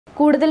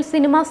കൂടുതൽ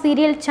cinema,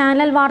 serial,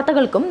 channel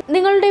വാർത്തകൾക്കും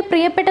നിങ്ങളുടെ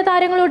പ്രിയപ്പെട്ട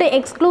താരങ്ങളുടെ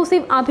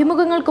എക്സ്ക്ലൂസീവ്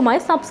അഭിമുഖങ്ങൾക്കുമായി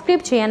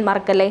സബ്സ്ക്രൈബ് ചെയ്യാൻ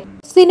മറക്കല്ലേ.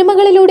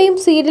 സിനിമകളിലൂടെയും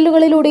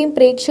സീരിയലുകളിലൂടെയും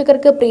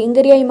പ്രേക്ഷകർക്ക്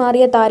പ്രിയങ്കരിയായി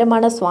മാറിയ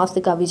താരമാണ്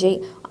സ്വാസിക വിജയ്.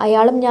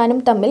 അയാളും ഞാനും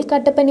തമ്മിൽ,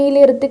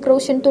 കട്ടപ്പനയിലെ ഋത്തിക്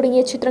റോഷൻ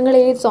തുടങ്ങിയ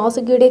ചിത്രങ്ങളിലെ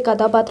സ്വാസികയുടെ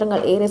കഥാപാത്രങ്ങൾ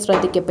ഏറെ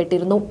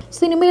ശ്രദ്ധിക്കപ്പെട്ടിരുന്നു.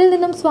 സിനിമയിൽ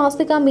നിന്നും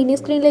സ്വാസിക മിനി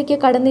സ്ക്രീനിലേക്ക്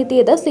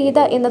കടന്നെത്തിയത് സീത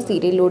എന്ന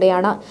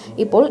സീരിയലിലൂടെയാണ്.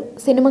 ഇപ്പോൾ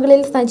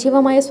സിനിമകളിൽ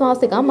സജീവമായ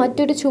സ്വാസിക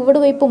മറ്റൊരു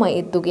ചുവടുവയ്പുമായി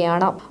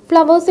എത്തുകയാണ്.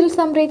 ഫ്ലവേഴ്സിൽ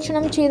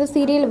സംപ്രേക്ഷണം ചെയ്ത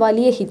സീരിയൽ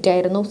വലിയ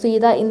ഹിറ്റായിരുന്നു.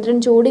 സീത, ഇന്ദ്രൻ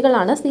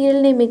ജോഡികളാണ്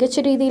സീരിയലിനെ മികച്ച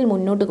രീതിയിൽ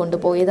മുന്നോട്ട്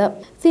കൊണ്ടുപോയത്.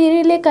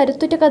 സീരിയലിലെ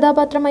കരുത്തുറ്റ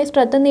കഥാപാത്രമായി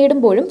ശ്രദ്ധ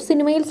നേടുമ്പോഴും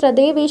സിനിമയിൽ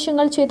ശ്രദ്ധേയ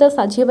വേഷങ്ങൾ ചെയ്ത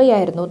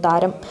സജീവയായിരുന്നു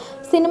താരം.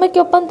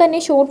 സിനിമയ്ക്കൊപ്പം തന്നെ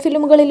ഷോർട്ട്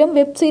ഫിലിമുകളിലും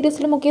വെബ്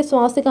സീരീസിലുമൊക്കെ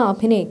സ്വാസിക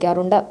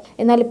അഭിനയിക്കാറുണ്ട്.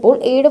 എന്നാൽ ഇപ്പോൾ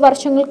 7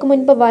 വർഷങ്ങൾക്ക്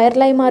മുൻപ്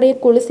വൈറലായി മാറിയ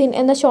കുളിസീൻ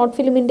എന്ന ഷോർട്ട്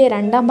ഫിലിമിന്റെ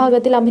 2ാം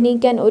ഭാഗത്തിൽ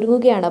അഭിനയിക്കാൻ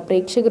ഒരുങ്ങുകയാണ്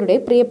പ്രേക്ഷകരുടെ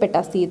പ്രിയപ്പെട്ട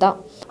സീത.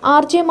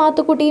 RJ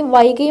മാത്തുക്കുട്ടിയും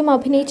വൈഗയും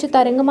അഭിനയിച്ച്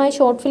തരംഗമായ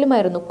ഷോർട്ട്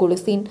ഫിലിമായിരുന്നു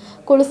കുളിസീൻ.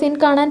 കുളിസീൻ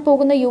കാണാൻ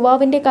പോകുന്ന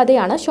യുവാവിന്റെ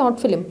കഥയാണ് ഷോർട്ട്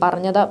ഫിലിം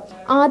പറഞ്ഞത്.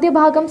 ആദ്യ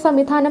ഭാഗം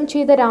സംവിധാനം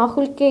ചെയ്ത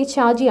രാഹുൽ കെ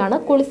ഷാജിയാണ്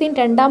കുളിസീൻ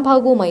 2ാം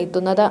ഭാഗവുമായി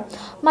എത്തുന്നത്.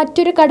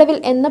 മറ്റൊരു കടവിൽ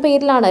എന്ന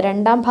പേരിലാണ്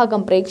 2ാം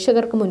ഭാഗം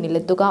പ്രേക്ഷകർക്ക്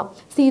മുന്നിലെത്തുക.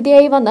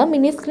 സീതയായി വന്ന്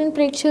മിനി സ്ക്രീൻ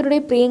പ്രേക്ഷകരുടെ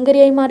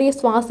പ്രിയങ്കരിയായി മാറിയ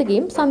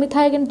സ്വാസികയും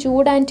സംവിധായകൻ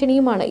ജൂഡ്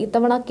ആന്റണിയുമാണ്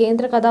ഇത്തവണ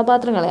കേന്ദ്ര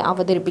കഥാപാത്രങ്ങളെ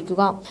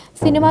അവതരിപ്പിക്കുക.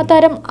 സിനിമാ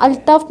താരം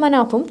അൽത്താഫ്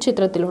മനാഫും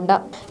ചിത്രത്തിലുണ്ട്.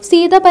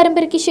 സീത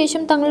പരമ്പരയ്ക്ക്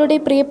ശേഷം തങ്ങളുടെ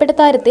പ്രിയപ്പെട്ട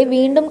താരത്തെ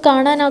വീണ്ടും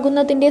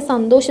കാണാനാകുന്നതിന്റെ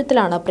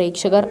സന്തോഷത്തിലാണ്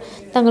പ്രേക്ഷകർ.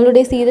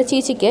 തങ്ങളുടെ സീത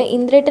ചേച്ചിക്ക്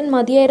ഇന്ദ്രേട്ടൻ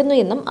മതിയായിരുന്നു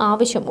എന്നും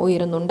ആവശ്യം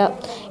ഉയരുന്നുണ്ട്.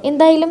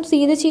 എന്തായാലും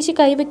സീത ചേച്ചി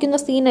കൈവയ്ക്കുന്ന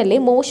സീനല്ലേ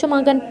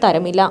മോശമാകാൻ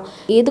തരമില്ല.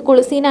 ഏത്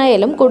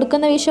കുളിസീനായാലും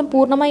കൊടുക്കുന്ന വേഷം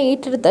പൂർണ്ണമായി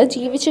ഏറ്റെടുത്ത്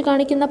ജീവിച്ചു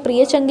കാണിക്കുന്ന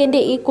പ്രിയ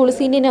ചങ്കന്റെ ഈ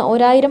കുളിസീനിന്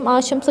 1000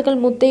 ആശംസകൾ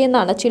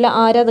മുത്തയെന്നാണ് ചില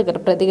ആരാധകർ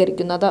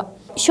പ്രതികരിക്കുന്നത്.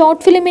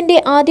 ഷോർട്ട് ഫിലിമിന്റെ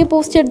ആദ്യ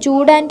പോസ്റ്റർ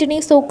ജൂഡ് ആന്റണി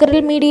സോക്കറൽ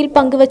മീഡിയയിൽ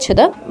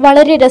പങ്കുവച്ചത്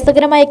വളരെ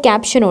രസകരമായ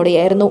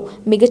ക്യാപ്ഷനോടെയായിരുന്നു.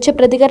 മികച്ച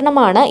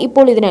പ്രതികരണമാണ്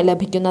ഇപ്പോൾ ഇതിന്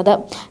ലഭിക്കുന്നത്.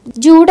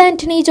 ജൂഡ്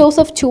ആന്റണി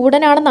ജോസഫ്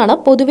ചൂടനാണെന്നാണ്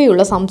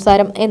പൊതുവെയുള്ള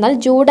സംസാരം. എന്നാൽ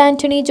ജൂഡ്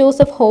ആന്റണി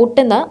ജോസഫ് ഹോട്ട്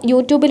എന്ന്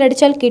യൂട്യൂബിൽ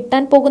അടിച്ചാൽ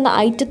കിട്ടാൻ പോകുന്ന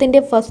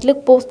ഐറ്റത്തിന്റെ ഫസ്റ്റ്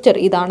ലുക്ക് പോസ്റ്റർ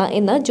ഇതാണ്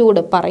എന്ന്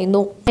ജൂഡ്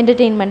പറയുന്നു.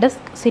 Entertainment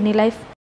desk, Sini life.